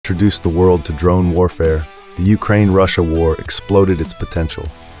introduced the world to drone warfare, the Ukraine-Russia war exploded its potential.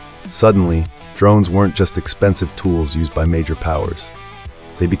 Suddenly, drones weren't just expensive tools used by major powers.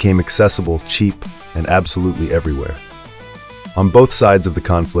 They became accessible, cheap, and absolutely everywhere. On both sides of the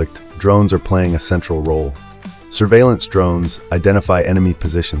conflict, drones are playing a central role. Surveillance drones identify enemy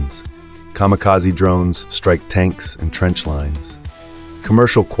positions. Kamikaze drones strike tanks and trench lines.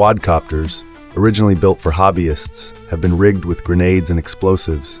 Commercial quadcopters, originally built for hobbyists, have been rigged with grenades and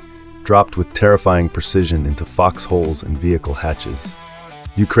explosives, dropped with terrifying precision into foxholes and vehicle hatches.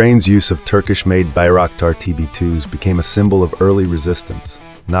 Ukraine's use of Turkish-made Bayraktar TB2s became a symbol of early resistance,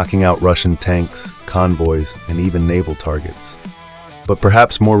 knocking out Russian tanks, convoys, and even naval targets. But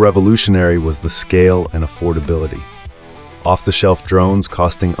perhaps more revolutionary was the scale and affordability. Off-the-shelf drones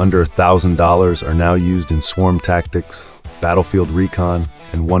costing under $1,000 are now used in swarm tactics, battlefield recon,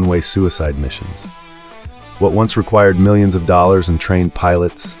 and one-way suicide missions. What once required millions of dollars and trained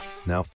pilots now